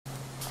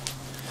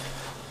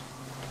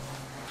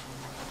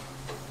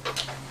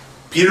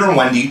Peter and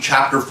Wendy,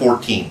 Chapter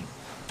 14,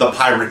 The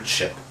Pirate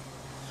Ship.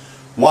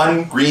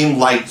 One green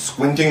light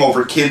squinting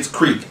over Kidd's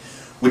Creek,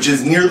 which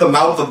is near the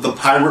mouth of the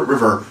Pirate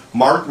River,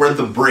 marked where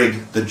the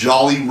brig, the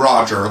Jolly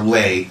Roger,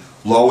 lay,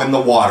 low in the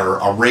water,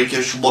 a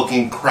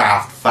rakish-looking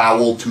craft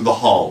foul to the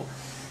hull.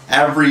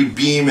 Every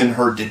beam in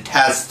her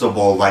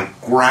detestable, like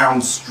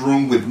ground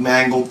strewn with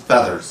mangled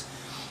feathers.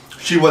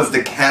 She was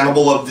the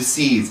cannibal of the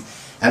seas,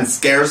 and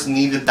scarce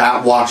needed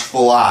that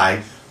watchful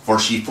eye, for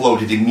she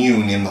floated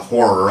immune in the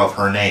horror of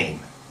her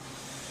name.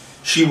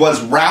 She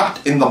was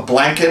wrapped in the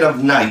blanket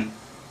of night,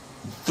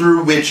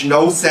 through which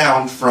no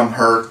sound from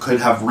her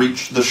could have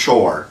reached the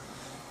shore.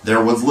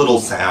 There was little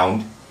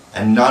sound,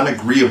 and none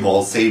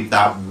agreeable save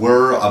that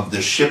whir of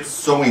the ship's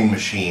sewing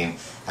machine,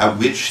 at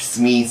which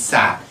Smee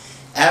sat,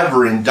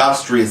 ever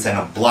industrious and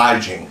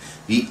obliging,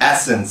 the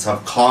essence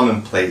of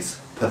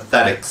commonplace,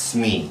 pathetic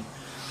Smee.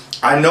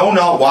 I know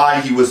not why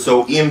he was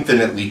so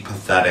infinitely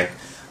pathetic,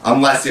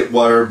 unless it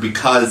were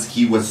because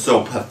he was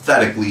so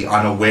pathetically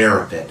unaware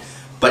of it.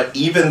 But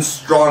even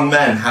strong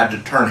men had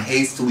to turn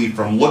hastily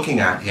from looking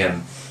at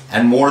him,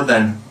 and more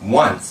than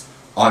once,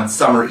 on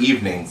summer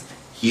evenings,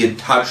 he had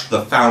touched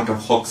the fount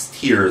of Hook's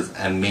tears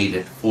and made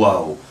it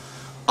flow.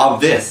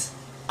 Of this,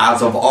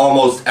 as of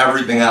almost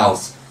everything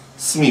else,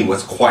 Smee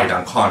was quite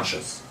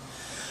unconscious.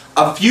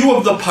 A few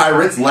of the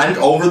pirates leant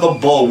over the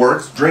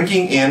bulwarks,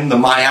 drinking in the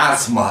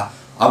miasma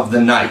of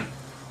the night.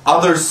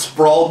 Others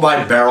sprawled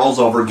by barrels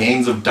over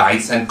games of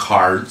dice and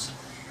cards,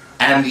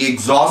 and the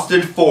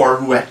exhausted four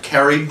who had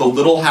carried the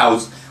little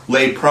house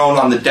lay prone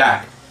on the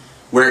deck,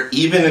 where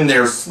even in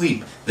their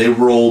sleep they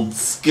rolled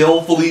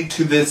skillfully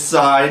to this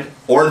side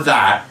or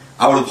that,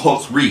 out of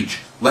Hook's reach,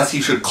 lest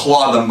he should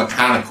claw them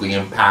mechanically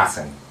in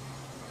passing.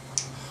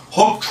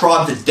 Hook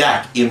trod the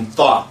deck in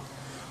thought.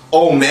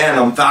 O man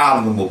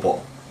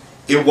unfathomable!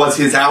 It was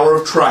his hour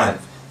of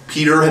triumph.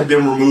 Peter had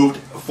been removed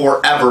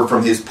forever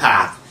from his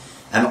path,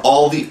 and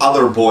all the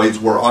other boys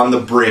were on the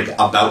brig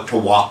about to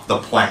walk the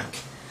plank.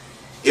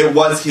 It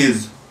was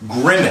his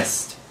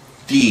grimmest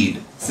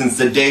deed since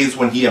the days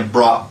when he had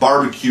brought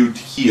barbecue to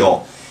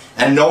heel,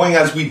 and knowing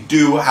as we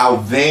do how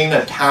vain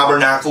a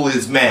tabernacle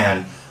is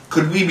man,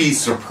 could we be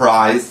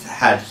surprised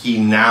had he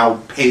now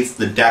paced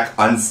the deck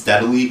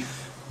unsteadily,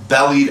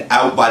 bellied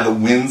out by the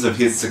winds of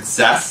his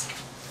success?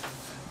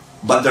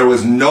 But there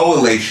was no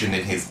elation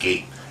in his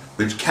gait,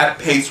 which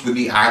kept pace with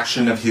the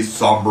action of his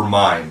somber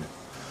mind.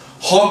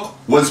 Hook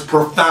was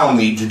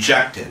profoundly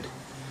dejected.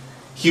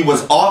 He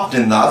was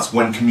often thus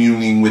when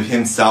communing with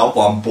himself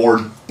on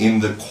board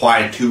in the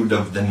quietude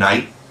of the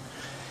night.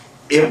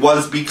 It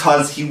was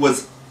because he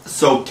was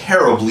so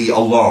terribly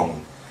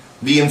alone.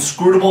 The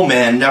inscrutable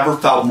man never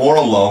felt more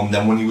alone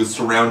than when he was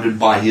surrounded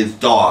by his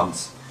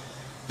dogs.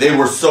 They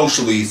were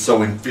socially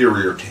so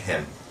inferior to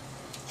him.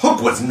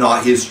 Hook was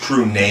not his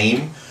true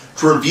name.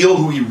 To reveal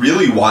who he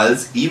really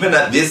was, even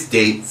at this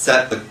date,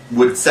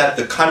 would set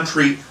the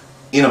country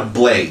in a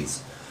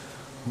blaze.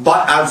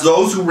 But as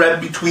those who read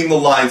between the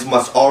lines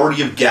must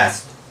already have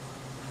guessed,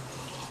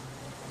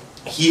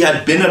 he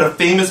had been at a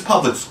famous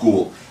public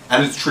school,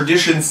 and its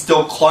traditions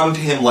still clung to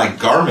him like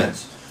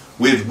garments,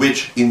 with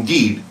which,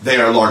 indeed, they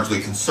are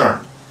largely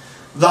concerned.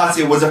 Thus,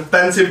 it was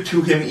offensive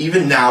to him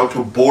even now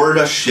to board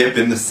a ship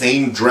in the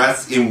same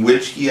dress in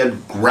which he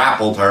had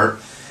grappled her,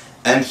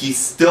 and he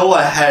still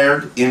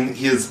adhered in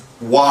his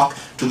walk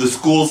to the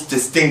school's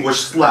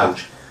distinguished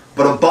slouch,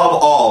 but above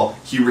all,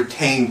 he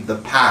retained the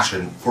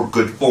passion for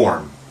good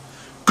form.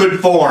 Good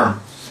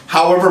form!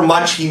 However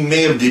much he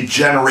may have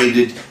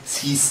degenerated,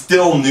 he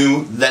still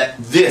knew that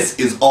this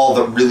is all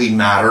that really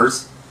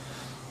matters.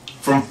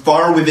 From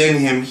far within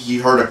him he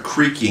heard a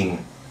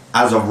creaking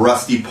as of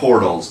rusty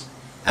portals,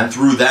 and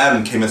through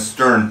them came a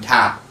stern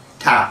tap,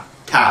 tap,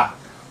 tap,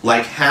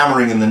 like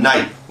hammering in the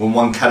night when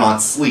one cannot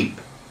sleep.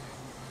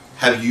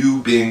 Have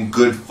you been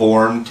good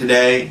form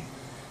today?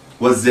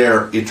 Was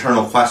their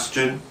eternal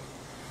question.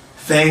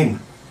 Fame,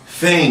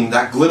 fame,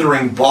 that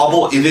glittering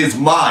bauble, it is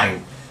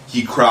mine,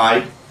 he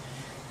cried.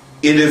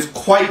 It is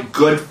quite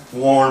good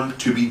form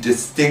to be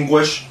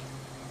distinguished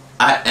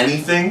at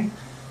anything,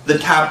 the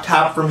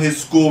tap-tap from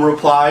his school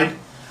replied.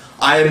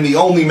 I am the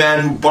only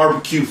man who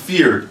barbecue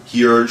feared,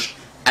 he urged,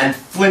 and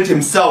Flint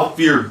himself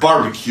feared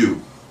barbecue.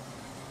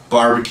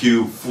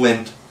 Barbecue,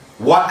 Flint,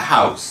 what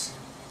house?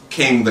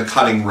 Came the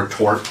cutting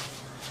retort.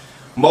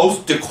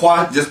 Most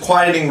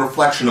disquieting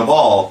reflection of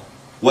all,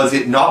 was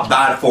it not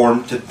bad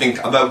form to think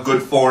about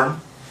good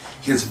form?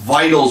 His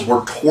vitals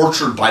were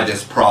tortured by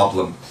this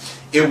problem.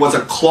 It was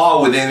a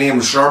claw within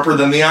him sharper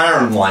than the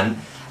iron one,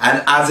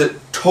 and as it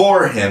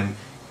tore him,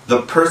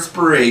 the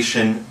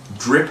perspiration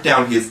dripped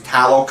down his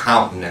tallow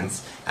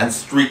countenance and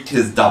streaked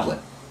his doublet.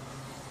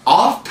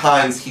 Oft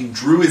times he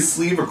drew his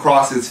sleeve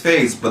across his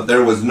face, but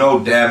there was no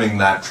damming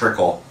that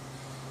trickle.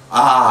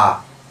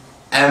 Ah,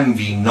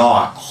 envy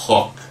not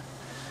Hook.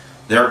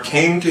 There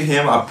came to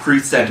him a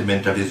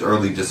presentiment of his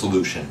early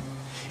dissolution.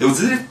 It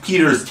was as if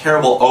Peter's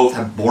terrible oath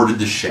had boarded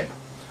the ship.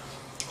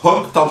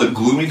 Hook felt a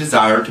gloomy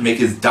desire to make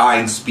his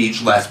dying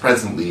speech lest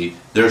presently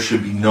there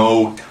should be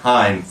no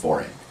time for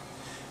it.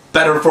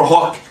 Better for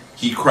Hook,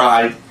 he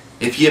cried,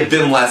 if he had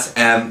been less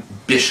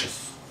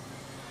ambitious.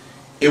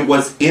 It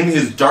was in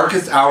his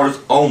darkest hours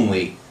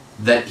only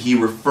that he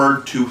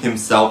referred to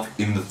himself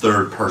in the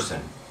third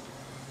person.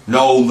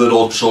 No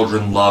little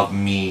children love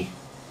me.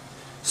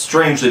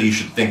 Strange that he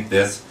should think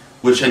this,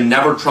 which had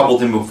never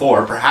troubled him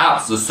before.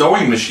 Perhaps the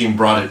sewing machine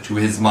brought it to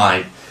his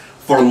mind.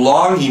 For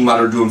long he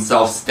muttered to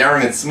himself,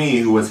 staring at Smee,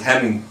 who was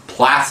hemming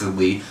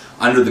placidly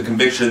under the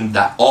conviction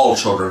that all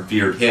children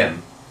feared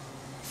him.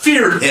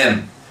 Feared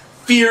him!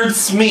 Feared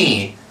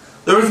Smee!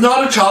 There was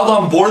not a child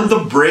on board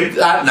the brig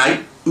that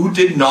night who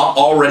did not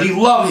already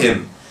love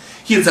him.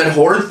 He had said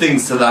horrid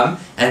things to them,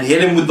 and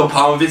hit him with the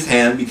palm of his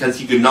hand because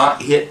he could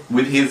not hit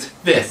with his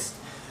fist.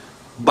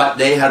 But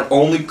they had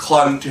only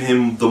clung to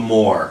him the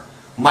more.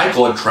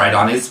 Michael had tried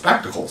on his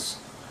spectacles,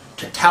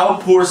 to tell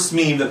poor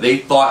Smee that they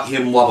thought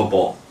him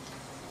lovable.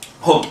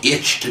 Hook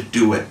itched to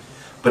do it,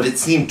 but it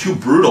seemed too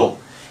brutal.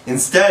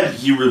 Instead,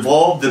 he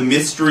revolved the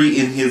mystery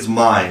in his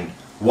mind.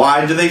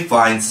 Why do they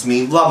find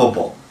Smee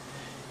lovable?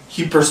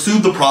 He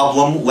pursued the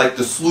problem like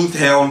the sleuth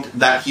hound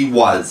that he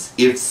was.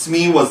 If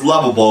Smee was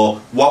lovable,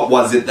 what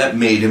was it that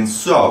made him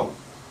so?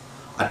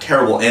 A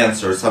terrible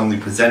answer suddenly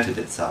presented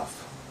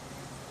itself.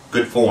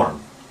 Good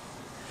form.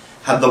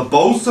 Had the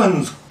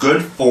boatswain's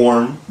good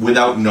form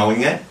without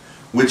knowing it,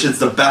 which is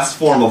the best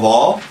form of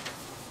all?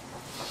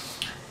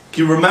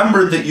 He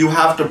remembered that you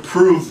have to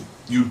prove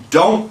you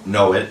don't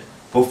know it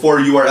before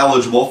you are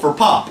eligible for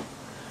pop.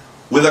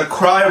 With a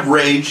cry of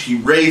rage, he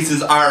raised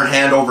his iron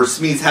hand over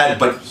Smee's head,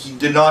 but he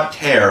did not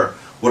tear.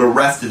 What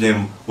arrested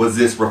him was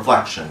this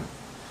reflection.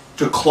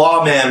 To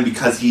claw a man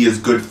because he is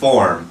good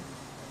form.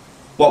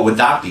 What would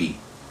that be?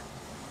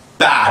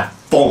 Bad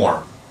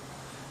form.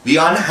 The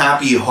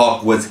unhappy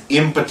Hook was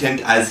impotent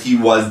as he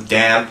was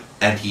damp,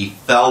 and he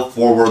fell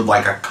forward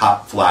like a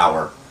cut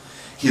flower.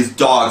 His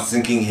dog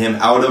sinking him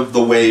out of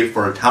the way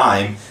for a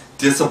time,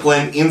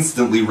 discipline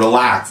instantly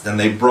relaxed, and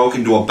they broke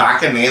into a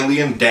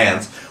bacchanalian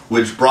dance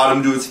which brought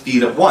him to his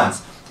feet at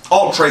once,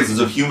 all traces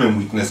of human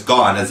weakness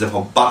gone, as if a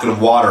bucket of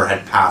water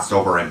had passed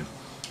over him.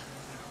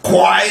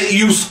 "Quiet,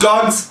 you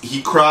skunks!"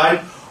 he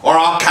cried, "or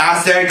I'll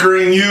cast anchor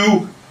in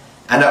you!"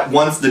 And at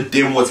once the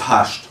din was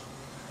hushed.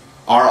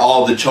 Are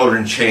all the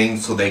children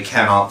chained so they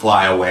cannot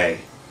fly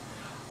away?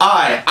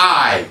 Aye,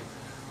 aye!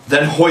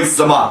 Then hoist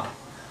them up.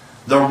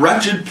 The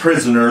wretched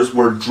prisoners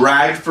were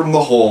dragged from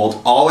the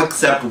hold, all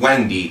except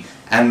Wendy,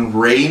 and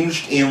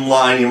ranged in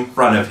line in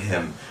front of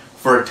him.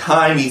 For a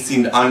time he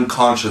seemed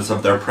unconscious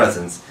of their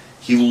presence.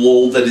 He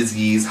lolled at his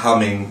ease,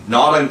 humming,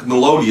 not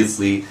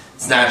unmelodiously,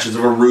 snatches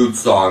of a rude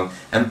song,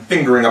 and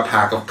fingering a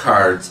pack of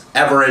cards.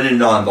 Ever and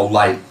anon the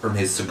light from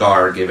his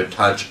cigar gave a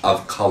touch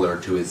of color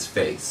to his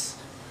face.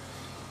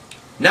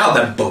 "Now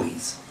then,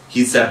 bullies,"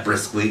 he said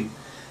briskly,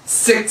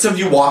 "6 of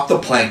you walk the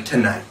plank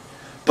tonight,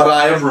 but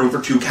I have room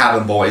for 2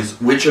 cabin boys.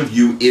 Which of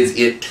you is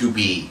it to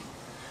be?"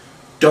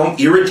 "Don't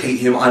irritate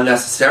him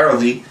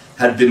unnecessarily,"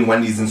 had been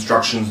Wendy's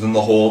instructions in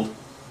the hold.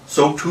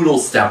 So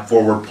Toodles stepped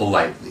forward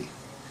politely.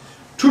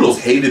 Toodles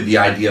hated the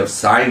idea of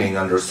signing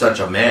under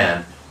such a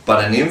man,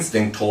 but an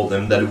instinct told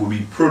him that it would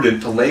be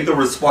prudent to lay the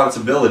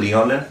responsibility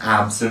on an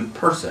absent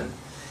person.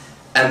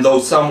 And though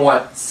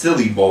somewhat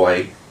silly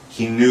boy,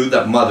 he knew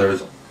that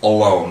mothers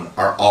alone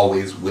are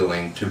always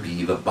willing to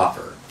be the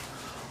buffer.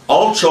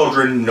 All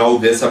children know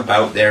this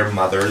about their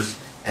mothers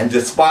and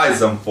despise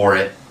them for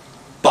it,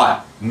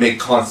 but make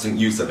constant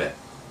use of it.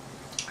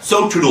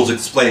 So Toodles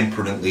explained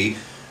prudently,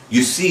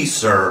 "You see,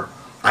 sir,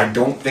 I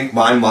don't think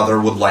my mother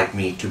would like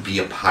me to be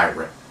a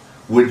pirate.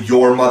 Would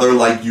your mother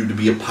like you to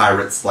be a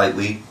pirate,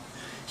 Slightly?"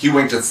 He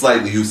winked at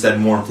Slightly, who said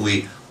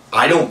mournfully,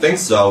 "I don't think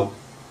so,"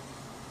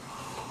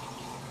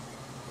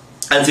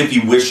 as if he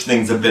wished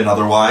things had been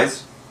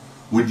otherwise.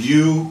 Would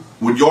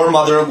your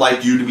mother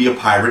like you to be a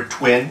pirate,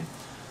 Twin?"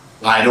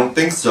 "I don't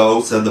think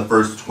so," said the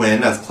first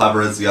twin, as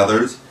clever as the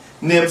others.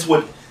 Nibs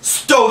would,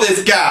 "Stow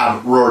this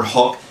gab!" roared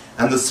Hook,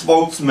 and the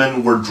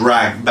spokesmen were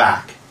dragged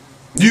back.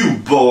 "You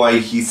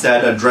boy," he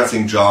said,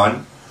 addressing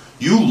John,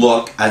 "you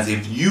look as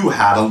if you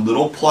had a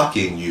little pluck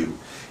in you.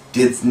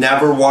 Didst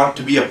never want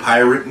to be a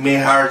pirate, me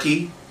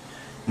hearty?"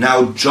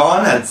 Now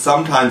John had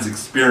sometimes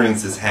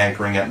experienced his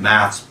hankering at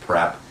maths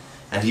prep,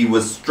 and he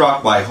was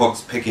struck by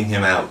Hook's picking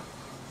him out.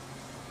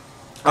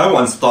 "I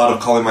once thought of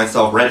calling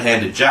myself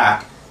Red-Handed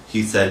Jack,"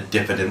 he said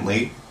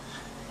diffidently.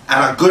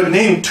 "And a good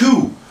name,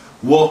 too.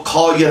 We'll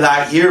call you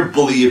that here,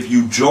 bully, if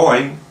you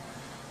join."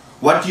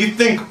 "What do you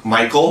think,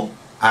 Michael?"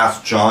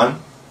 asked John.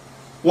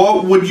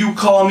 "What would you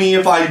call me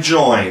if I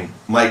join?"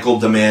 Michael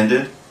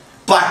demanded.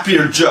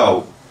 "Blackbeard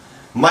Joe."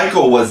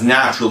 Michael was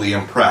naturally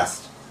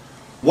impressed.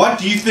 "What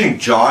do you think,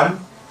 John?"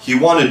 He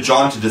wanted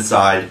John to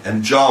decide,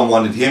 and John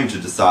wanted him to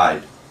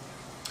decide.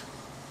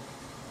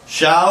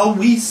 "Shall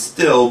we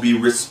still be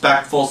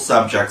respectful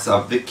subjects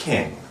of the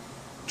king?"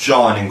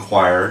 John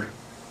inquired.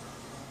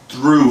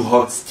 Through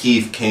Hook's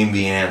teeth came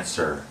the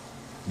answer.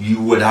 "You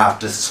would have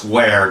to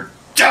swear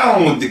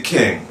down with the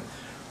king."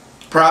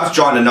 Perhaps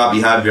John had not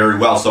behaved very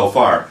well so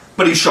far,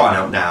 but he shone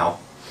out now.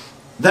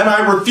 "Then I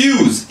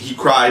refuse," he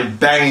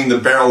cried, banging the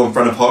barrel in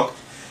front of Hook.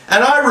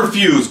 "And I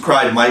refuse,"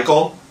 cried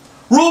Michael.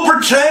 "Rule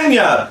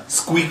Britannia!"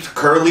 squeaked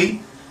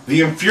Curly. The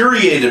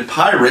infuriated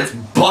pirates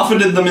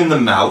buffeted them in the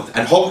mouth,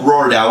 and Hook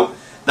roared out,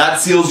 "That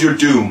seals your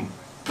doom.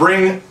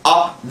 Bring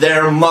up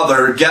their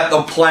mother, get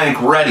the plank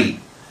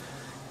ready."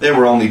 They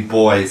were only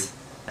boys,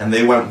 and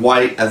they went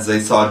white as they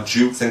saw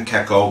Jukes and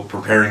Keko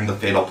preparing the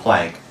fatal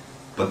plank,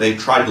 but they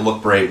tried to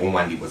look brave when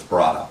Wendy was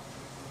brought up.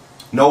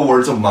 No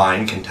words of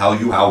mine can tell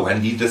you how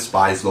Wendy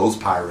despised those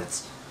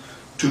pirates.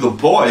 To the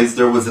boys,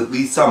 there was at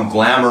least some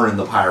glamour in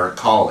the pirate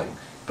calling,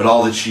 but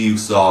all that she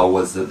saw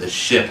was that the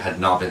ship had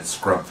not been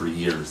scrubbed for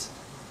years.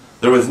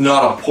 There was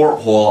not a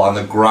porthole on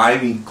the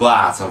grimy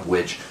glass of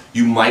which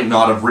you might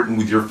not have written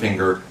with your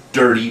finger,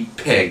 "Dirty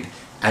Pig,"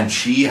 and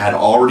she had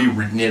already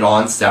written it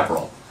on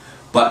several.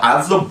 But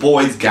as the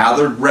boys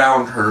gathered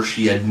round her,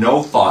 she had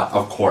no thought,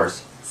 of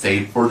course,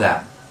 save for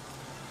them.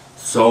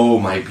 "So,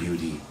 my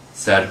beauty,"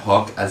 said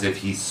Hook, as if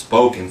he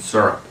spoke in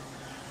syrup,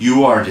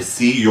 "you are to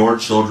see your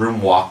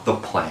children walk the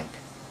plank."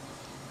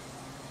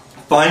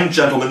 Fine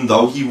gentleman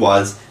though he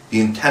was,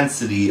 the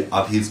intensity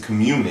of his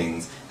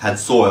communings had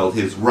soiled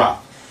his ruff,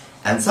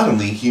 and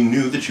suddenly he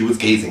knew that she was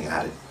gazing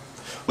at it.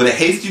 With a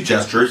hasty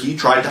gesture he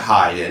tried to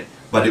hide it,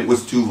 but it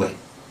was too late.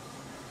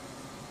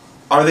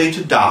 "Are they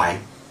to die?"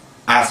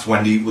 asked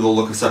Wendy with a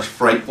look of such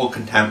frightful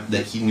contempt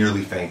that he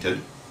nearly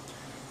fainted.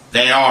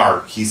 "They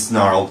are," he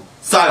snarled.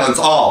 "Silence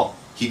all,"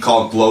 he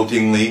called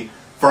gloatingly,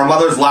 "for a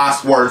mother's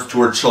last words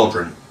to her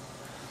children."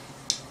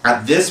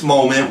 At this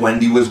moment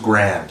Wendy was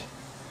grand.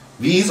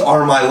 "These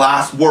are my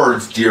last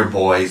words, dear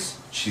boys,"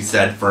 she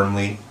said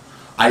firmly.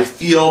 "I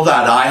feel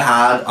that I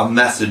had a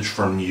message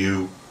from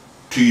you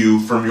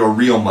from your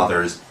real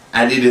mothers,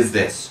 and it is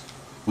this.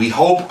 We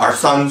hope our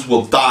sons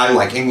will die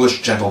like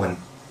English gentlemen."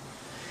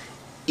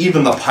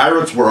 Even the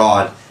pirates were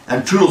awed,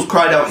 and Toodles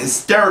cried out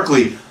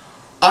hysterically,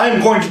 "I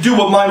am going to do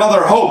what my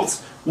mother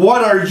hopes.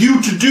 What are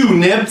you to do,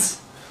 Nibs?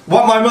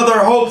 What my mother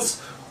hopes.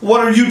 What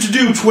are you to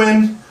do,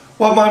 Twin?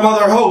 What my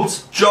mother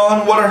hopes.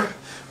 John, what are—"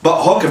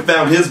 But Hook had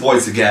found his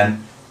voice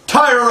again.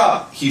 "Tie her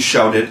up!" he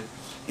shouted.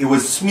 It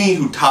was Smee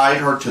who tied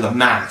her to the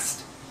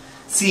mast.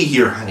 "See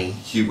here, honey,"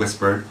 he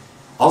whispered.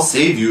 "I'll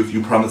save you if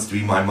you promise to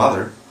be my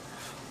mother."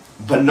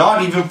 But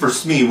not even for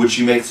Smee would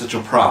she make such a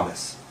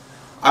promise.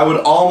 "I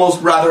would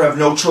almost rather have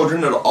no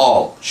children at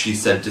all," she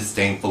said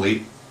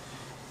disdainfully.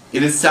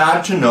 It is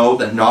sad to know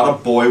that not a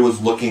boy was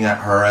looking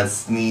at her as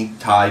Smee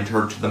tied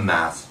her to the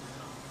mast.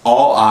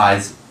 All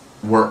eyes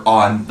were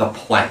on the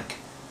plank,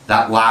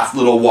 that last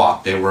little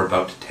walk they were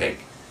about to take.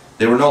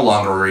 They were no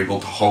longer able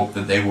to hope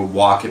that they would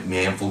walk it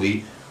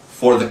manfully,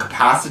 for the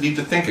capacity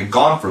to think had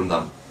gone from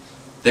them.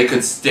 They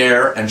could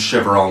stare and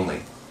shiver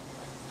only.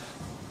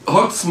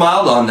 Hook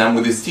smiled on them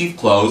with his teeth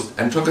closed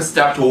and took a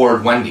step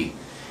toward Wendy.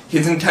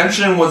 His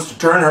intention was to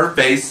turn her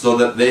face so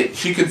that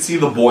she could see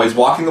the boys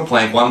walking the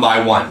plank one by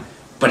one,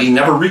 but he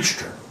never reached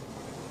her.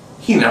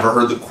 He never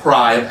heard the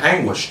cry of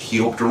anguish he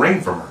hoped to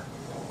wring from her.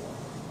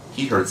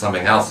 He heard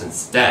something else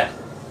instead.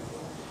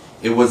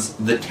 It was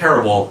the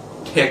terrible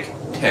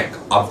tick-tick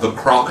of the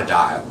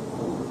crocodile.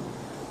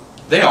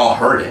 They all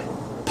heard it,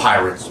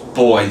 pirates,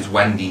 boys,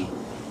 Wendy,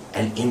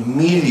 and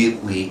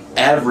immediately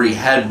every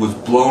head was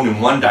blown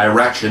in one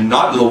direction,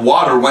 not to the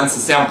water whence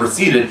the sound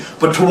proceeded,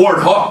 but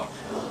toward Hook.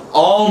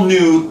 All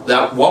knew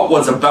that what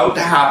was about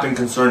to happen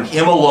concerned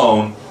him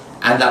alone,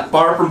 and that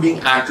far from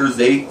being actors,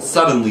 they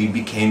suddenly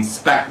became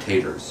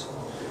spectators.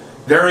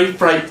 Very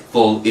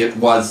frightful it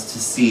was to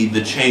see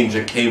the change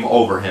that came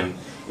over him.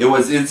 It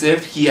was as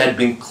if he had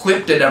been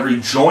clipped at every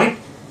joint.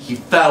 He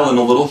fell in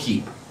a little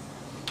heap.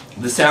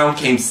 The sound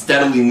came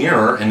steadily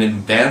nearer, and in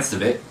advance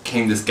of it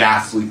came this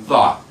ghastly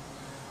thought.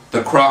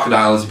 The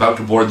crocodile is about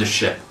to board the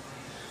ship.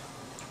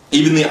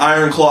 Even the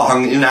iron claw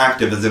hung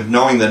inactive, as if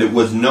knowing that it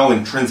was no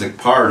intrinsic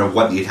part of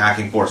what the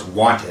attacking force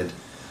wanted.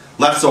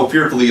 Left so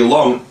fearfully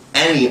alone,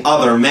 any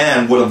other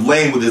man would have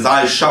lain with his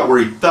eyes shut where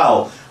he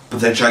fell,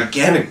 but the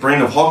gigantic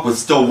brain of Hook was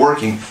still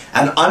working,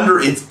 and under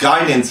its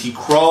guidance he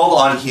crawled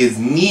on his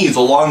knees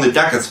along the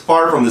deck as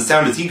far from the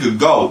sound as he could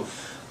go.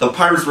 The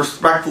pirates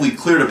respectfully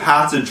cleared a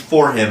passage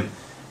for him,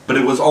 but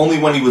it was only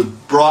when he was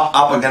brought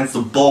up against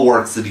the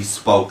bulwarks that he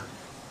spoke.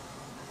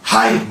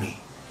 "Hide me!"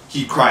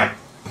 he cried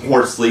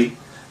hoarsely.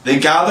 They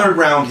gathered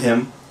round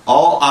him,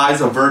 all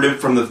eyes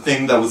averted from the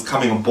thing that was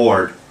coming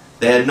aboard.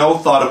 They had no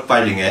thought of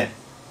fighting it.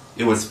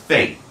 It was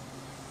fate.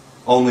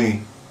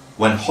 Only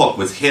when Hook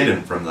was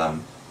hidden from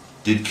them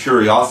did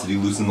curiosity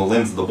loosen the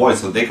limbs of the boys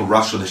so that they could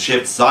rush to the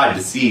ship's side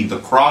to see the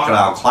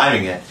crocodile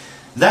climbing it.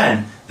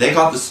 Then they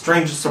got the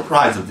strangest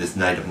surprise of this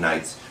night of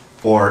nights,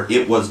 for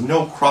it was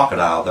no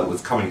crocodile that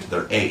was coming to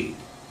their aid.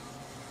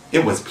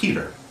 It was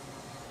Peter.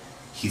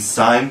 He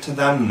signed to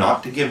them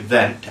not to give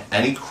vent to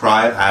any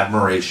cry of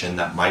admiration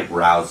that might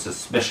rouse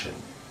suspicion.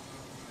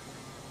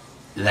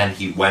 Then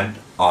he went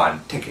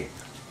on ticking.